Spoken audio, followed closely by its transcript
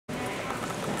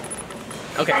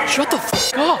Okay, shut the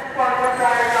f up.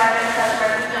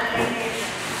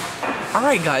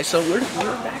 Alright guys, so we're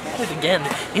back at it again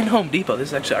in Home Depot. This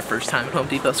is actually our first time at Home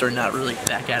Depot, so we're not really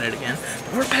back at it again.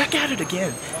 But we're back at it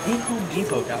again in Home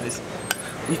Depot, guys.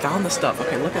 We found the stuff.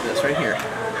 Okay, look at this right here.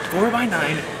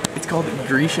 4x9. It's called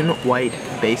Grecian white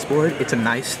baseboard. It's a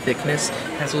nice thickness.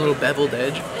 Has a little beveled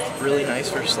edge. Really nice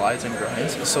for slides and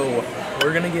grinds. So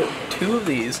we're gonna get 2 of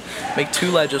these. Make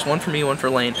 2 ledges, 1 for me, 1 for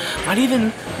Lane. Might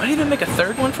even make a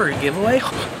 3rd one for a giveaway.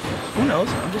 Who knows?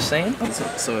 I'm just saying.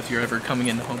 So if you're ever coming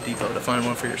into Home Depot to find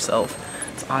one for yourself,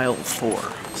 it's aisle 4.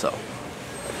 So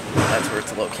that's where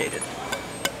it's located.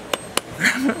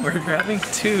 We're grabbing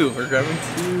 2. We're grabbing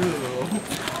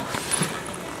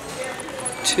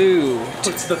 2.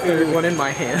 Puts the 3rd one in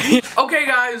my hand. Okay,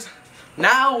 guys.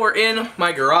 Now we're in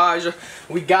my garage.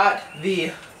 We got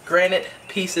the granite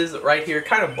pieces right here,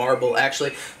 kind of marble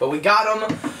actually, but we got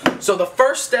them. So the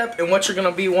first step in what you're going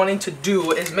to be wanting to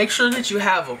do is make sure that you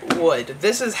have wood.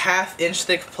 This is 1/2 inch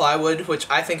thick plywood, which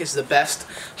I think is the best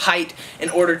height in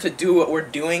order to do what we're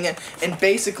doing. And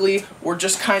basically, we're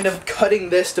just kind of cutting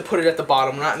this to put it at the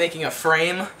bottom. We're not making a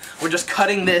frame. We're just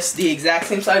cutting this the exact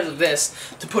same size of this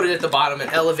to put it at the bottom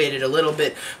and elevate it a little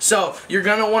bit. So you're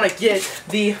going to want to get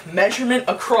the measurement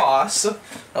across.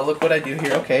 Now look what I do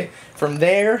here, okay? From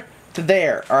there to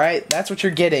there, alright? That's what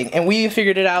you're getting. And we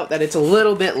figured it out that it's a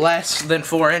little bit less than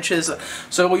 4 inches.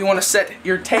 So you want to set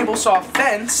your table saw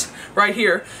fence right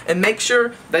here and make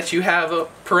sure that you have a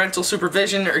parental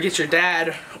supervision, or get your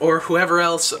dad or whoever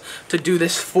else to do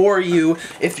this for you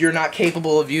if you're not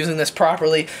capable of using this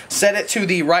properly. Set it to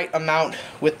the right amount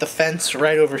with the fence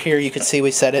right over here. You can see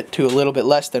we set it to a little bit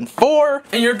less than 4.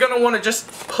 And you're going to want to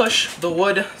just push the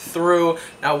wood through.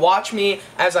 Now watch me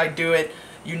as I do it.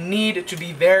 You need to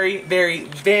be very, very,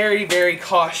 very, very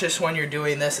cautious when you're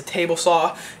doing this. A table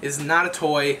saw is not a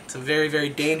toy. It's a very, very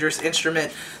dangerous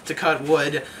instrument to cut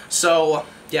wood. So,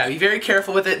 yeah, be very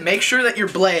careful with it. Make sure that your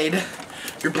blade,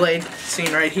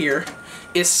 seen right here,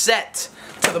 is set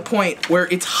to the point where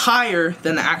it's higher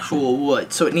than the actual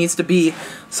wood. So it needs to be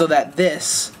so that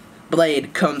this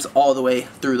blade comes all the way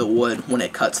through the wood when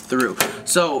it cuts through.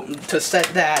 So, to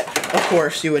set that, of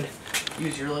course, you would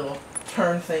use your little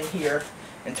turn thing here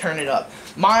and turn it up.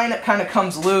 Mine kind of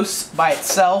comes loose by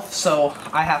itself, so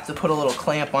I have to put a little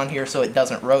clamp on here so it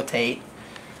doesn't rotate.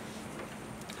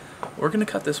 We're gonna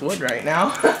cut this wood right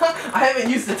now. I haven't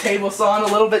used the table saw in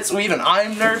a little bit, so even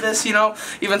I'm nervous, you know.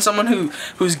 Even someone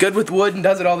who's good with wood and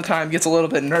does it all the time gets a little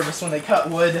bit nervous when they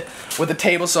cut wood with a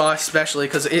table saw, especially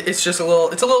because it's just a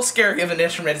little scary of an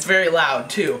instrument. It's very loud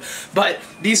too. But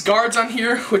these guards on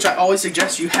here, which I always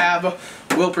suggest you have,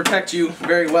 will protect you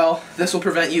very well. This will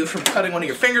prevent you from cutting one of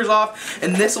your fingers off,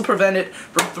 and this will prevent it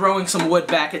from throwing some wood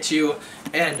back at you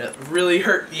and really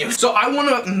hurt you. So I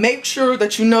want to make sure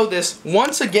that you know this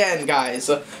once again, guys.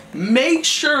 Make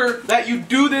sure that you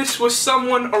do this with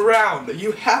someone around.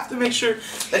 You have to make sure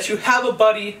that you have a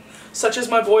buddy, such as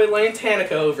my boy Lane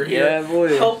Tanica over here,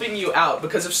 helping you out.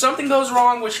 Because if something goes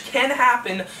wrong, which can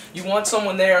happen, you want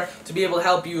someone there to be able to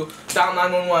help you, dial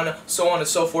 911, so on and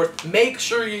so forth. Make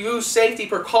sure you use safety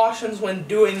precautions when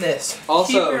doing this.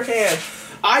 Also, keep your hand.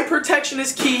 Eye protection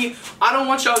is key. I don't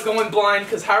want y'all going blind,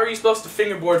 because how are you supposed to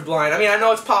fingerboard blind? I mean, I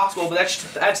know it's possible, but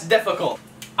that's difficult.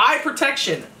 Eye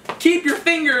protection. Keep your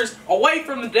fingers away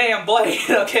from the damn blade,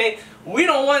 okay? We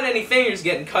don't want any fingers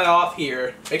getting cut off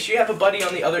here. Make sure you have a buddy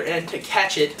on the other end to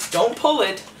catch it. Don't pull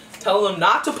it. Tell them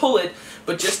not to pull it,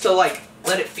 but just to, like,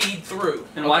 let it feed through.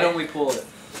 And why don't we pull it?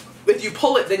 If you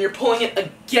pull it, then you're pulling it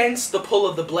against the pull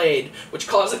of the blade, which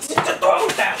causes it to throw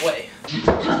it that way.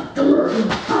 Okay.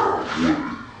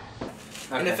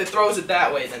 And if it throws it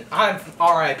that way, then I'm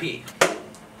RIP.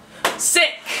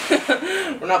 Sick!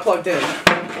 We're not plugged in.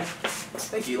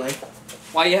 Thank you, Lane.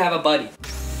 Why you have a buddy?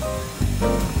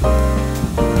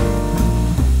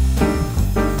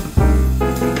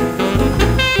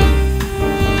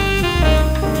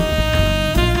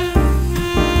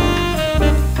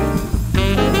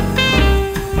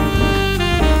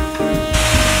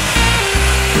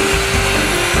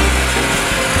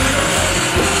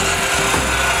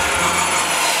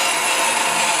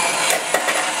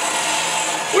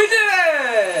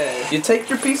 You take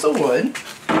your piece of wood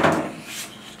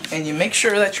and you make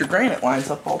sure that your granite lines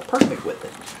up all perfect with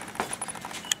it.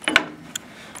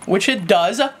 Which it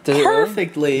does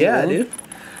perfectly, yeah, dude.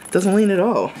 Doesn't lean at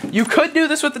all. You could do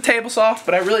this with the table saw,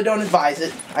 but I really don't advise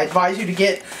it. I advise you to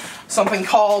get something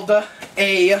called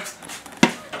a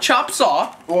chop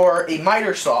saw or a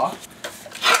miter saw.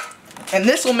 And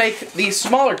this will make the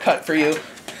smaller cut for you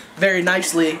very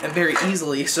nicely and very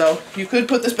easily. So you could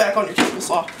put this back on your table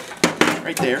saw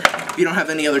right there if you don't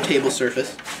have any other table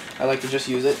surface. I like to just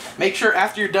use it. Make sure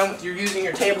after you're done with using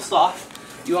your table saw,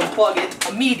 you unplug it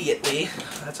immediately.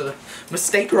 That's a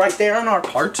mistake right there on our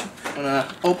part. I'm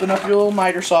gonna open up your little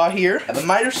miter saw here. The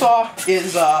miter saw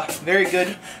is very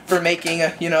good for making,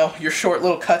 you know, your short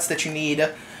little cuts that you need.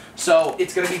 So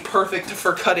it's gonna be perfect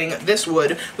for cutting this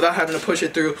wood without having to push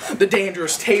it through the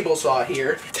dangerous table saw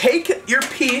here. Take your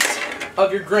piece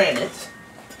of your granite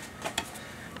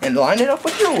and line it up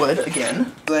with your wood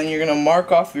again. Then you're gonna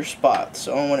mark off your spot.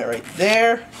 So I want it right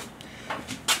there.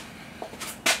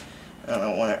 And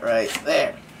I want it right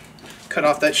there. Cut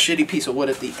off that shitty piece of wood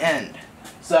at the end.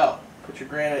 So, put your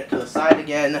granite to the side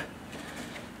again.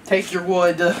 Take your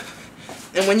wood.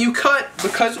 And when you cut,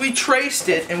 because we traced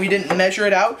it and we didn't measure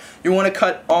it out, you want to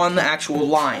cut on the actual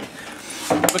line.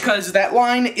 Because that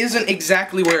line isn't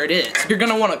exactly where it is. You're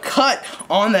going to want to cut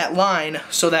on that line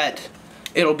so that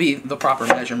it'll be the proper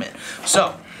measurement.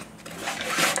 So,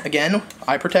 again,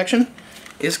 eye protection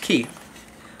is key.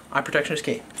 Eye protection is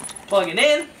key. Plug it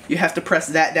in. You have to press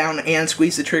that down and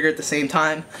squeeze the trigger at the same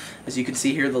time. As you can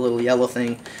see here, the little yellow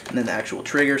thing, and then the actual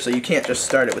trigger. So you can't just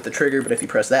start it with the trigger, but if you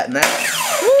press that and that,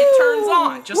 it turns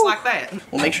on, just like that.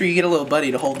 Well, make sure you get a little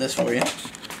buddy to hold this for you.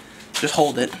 Just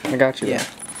hold it. I got you. Yeah.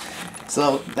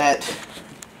 So that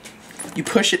you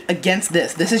push it against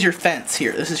this. This is your fence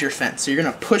here. This is your fence. So you're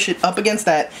gonna push it up against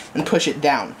that and push it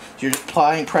down. So you're just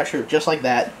applying pressure just like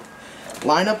that.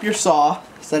 Line up your saw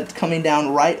so that it's coming down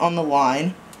right on the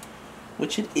line,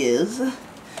 which it is. And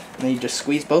then you just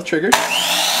squeeze both triggers.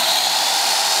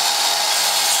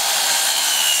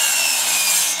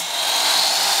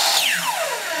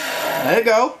 Let it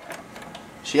go.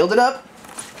 Shield it up.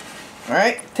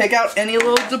 Alright, take out any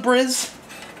little debris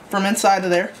from inside of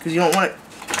there, because you don't want it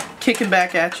kicking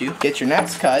back at you. Get your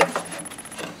next cut.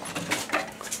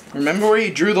 Remember where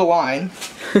you drew the line.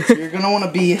 So you're going to want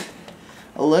to be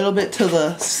a little bit to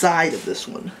the side of this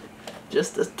one.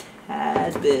 Just a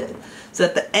tad bit. So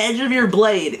that the edge of your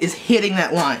blade is hitting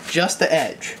that line. Just the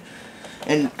edge.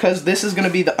 And because this is going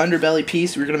to be the underbelly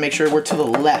piece, we're going to make sure we're to the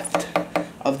left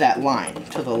of that line.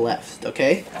 To the left,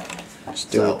 okay? Let's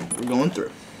do it. We're going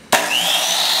through.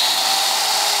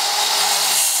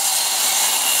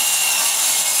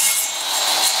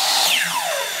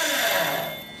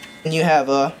 And you have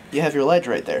your ledge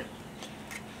right there.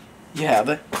 You have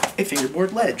a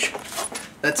fingerboard ledge.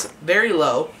 That's very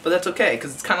low, but that's okay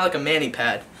because it's kind of like a mani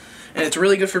pad, and it's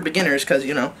really good for beginners because,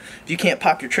 you know, if you can't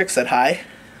pop your tricks that high,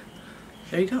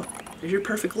 there you go. There's your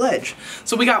perfect ledge.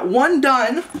 So we got one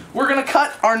done. We're gonna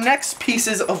cut our next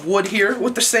pieces of wood here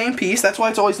with the same piece. That's why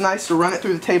it's always nice to run it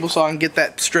through the table saw and get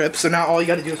that strip. So now all you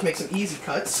got to do is make some easy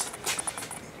cuts.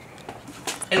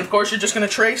 And of course, you're just gonna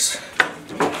trace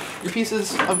your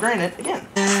pieces of granite again.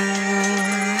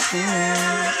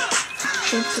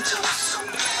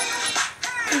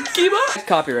 Keep up.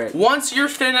 Copyright. Once you're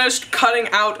finished cutting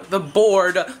out the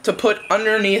board to put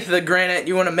underneath the granite,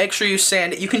 you want to make sure you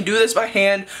sand it. You can do this by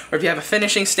hand, or if you have a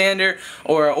finishing sander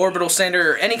or an orbital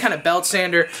sander or any kind of belt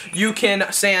sander, you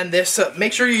can sand this.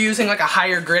 Make sure you're using like a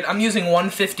higher grit. I'm using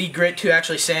 150 grit to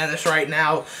actually sand this right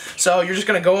now. So you're just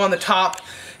gonna go on the top.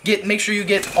 Make sure you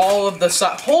get all of the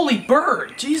sides. Holy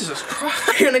bird! Jesus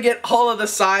Christ! You're gonna get all of the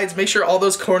sides. Make sure all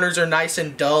those corners are nice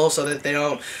and dull so that they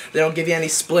don't give you any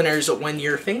splinters when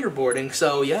you're fingerboarding.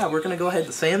 So yeah, we're gonna go ahead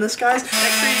and sand this, guys. Make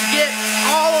sure you get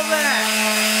all of that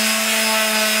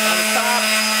on the top.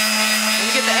 And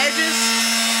you get the edges,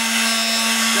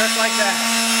 just like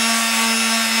that.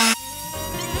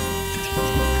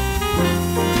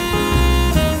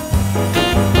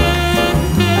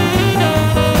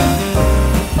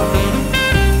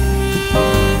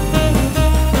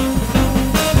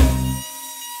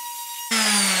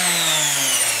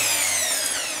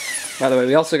 By the way,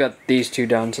 we also got these two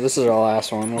done, so this is our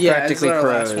last one. We're practically this is our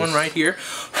pros. last one right here.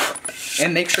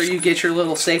 And make sure you get your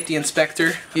little safety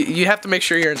inspector. You have to make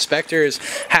sure your inspector is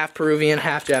half Peruvian,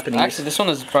 half Japanese. Actually, this one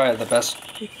is probably the best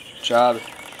job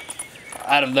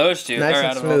out of those two. Nice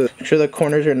and smooth. Make sure the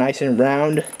corners are nice and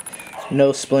round.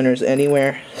 No splinters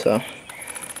anywhere. So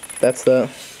that's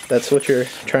what you're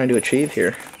trying to achieve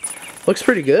here. Looks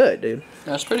pretty good, dude.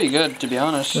 That's pretty good, to be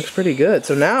honest. Looks pretty good.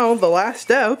 So now the last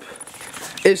step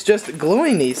is just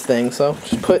gluing these things. So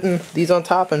just putting these on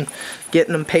top and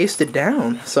getting them pasted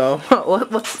down. So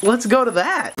let's go to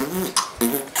that.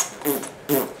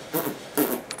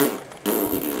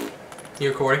 You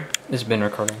recording? It's been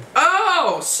recording.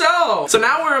 Oh, so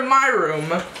now we're in my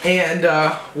room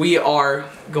and we are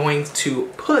going to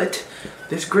put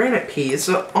this granite piece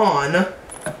on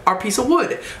our piece of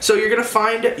wood. So you're gonna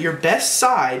find your best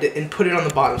side and put it on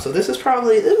the bottom. So this is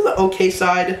the okay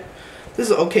side. This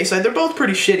is the okay side. They're both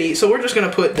pretty shitty, so we're just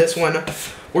gonna put this one.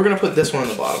 We're gonna put this one on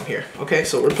the bottom here. Okay,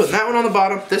 so we're putting that one on the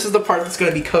bottom. This is the part that's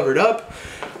gonna be covered up.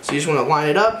 So you just wanna line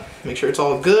it up, make sure it's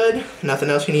all good. Nothing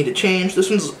else you need to change. This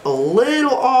one's a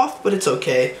little off, but it's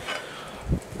okay.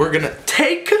 We're gonna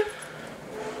take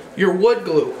your wood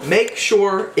glue. Make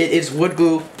sure it is wood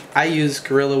glue. I use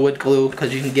Gorilla Wood Glue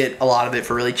because you can get a lot of it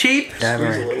for really cheap. Squeeze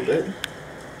a little bit.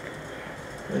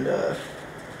 And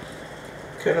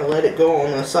kind of let it go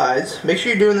on the sides. Make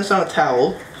sure you're doing this on a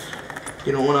towel.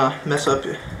 You don't want to mess up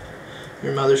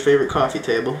your mother's favorite coffee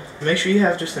table. Make sure you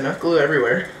have just enough glue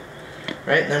everywhere.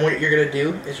 Right? And then what you're going to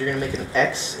do is you're going to make an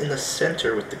X in the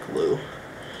center with the glue.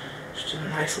 Just a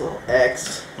nice little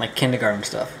X. Like kindergarten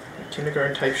stuff.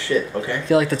 Kindergarten type shit, okay? I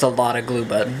feel like that's a lot of glue,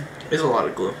 bud. It's a lot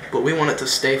of glue, but we want it to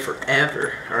stay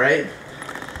forever, alright?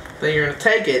 Then you're going to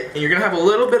take it, and you're going to have a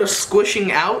little bit of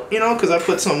squishing out, you know, because I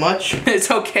put so much. It's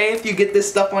okay if you get this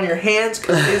stuff on your hands,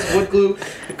 because it is wood glue.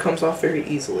 It comes off very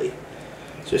easily.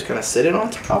 So just kind of sit it on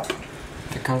top.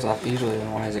 If it comes off easily,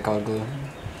 then why is it called glue?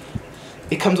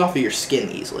 It comes off of your skin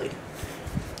easily,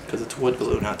 because it's wood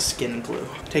glue, not skin glue.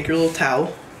 Take your little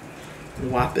towel and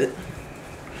wipe it.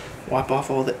 Wipe off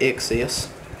all the excess.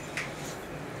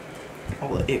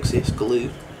 All the excess glue.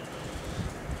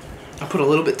 I put a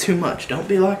little bit too much. Don't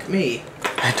be like me.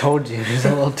 I told you, there's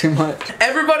a little too much.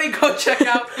 Everybody go check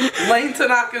out Lane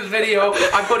Tanaka's video.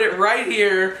 I put it right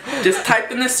here. Just type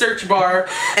in the search bar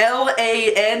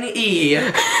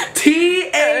LaneTanaka.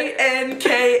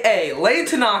 Lane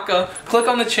Tanaka. Click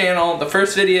on the channel. The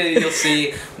first video you'll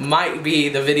see might be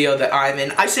the video that I'm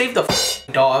in. I saved the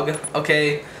dog,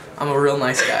 okay? I'm a real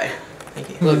nice guy. Thank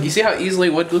you. Look, you see how easily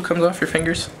wood glue comes off your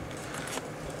fingers?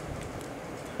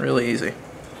 Really easy.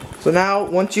 So now,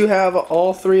 once you have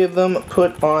all three of them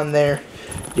put on there,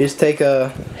 you just take a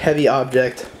heavy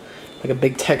object, like a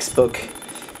big textbook,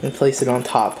 and place it on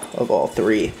top of all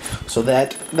three, so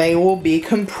that they will be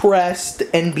compressed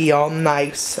and be all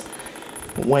nice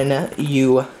when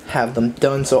you have them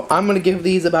done. So I'm going to give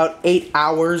these about 8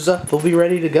 hours. They'll be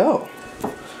ready to go.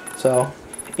 So,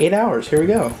 8 hours. Here we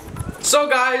go. So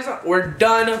guys, we're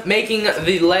done making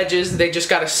the ledges. They just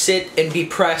gotta sit and be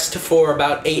pressed for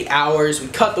about 8 hours. We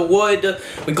cut the wood,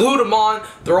 we glued them on,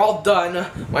 they're all done.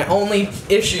 My only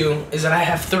issue is that I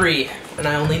have 3 and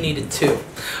I only needed 2.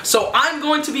 So I'm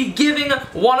going to be giving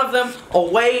one of them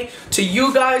away to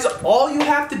you guys. All you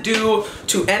have to do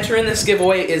to enter in this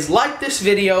giveaway is like this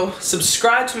video,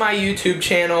 subscribe to my YouTube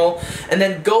channel, and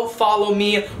then go follow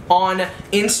me on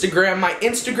Instagram. My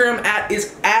Instagram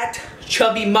is at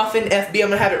ChubyMuffin FB. I'm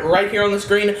gonna have it right here on the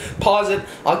screen. Pause it.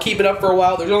 I'll keep it up for a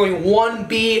while. There's only one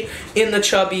B in the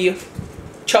ChubyMuffin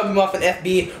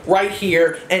FB right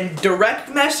here, and direct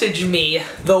message me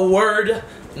the word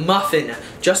muffin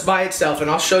just by itself, and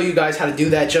I'll show you guys how to do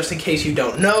that just in case you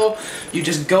don't know. You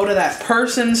just go to that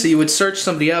person. So you would search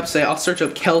somebody up. Say I'll search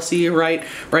up Kelsey right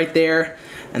there,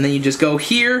 and then you just go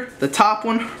here, the top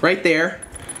one right there.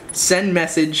 Send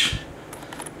message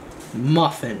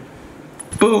muffin.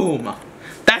 Boom.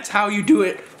 That's how you do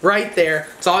it right there.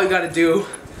 That's all you gotta do.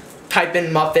 Type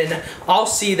in muffin. I'll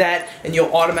see that and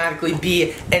you'll automatically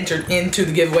be entered into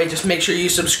the giveaway. Just make sure you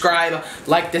subscribe,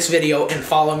 like this video, and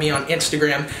follow me on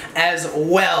Instagram as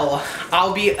well.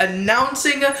 I'll be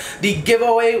announcing the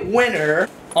giveaway winner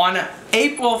on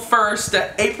April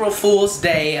 1st, April Fool's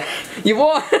Day. You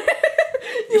won!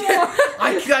 Yeah,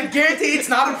 I guarantee it's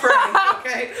not a prank,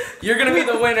 okay? You're gonna be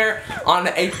the winner on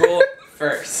April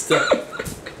 1st.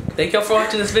 Thank y'all for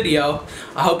watching this video.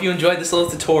 I hope you enjoyed this little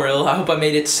tutorial. I hope I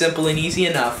made it simple and easy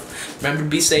enough. Remember to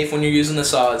be safe when you're using the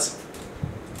saws.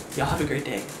 Y'all have a great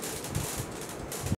day.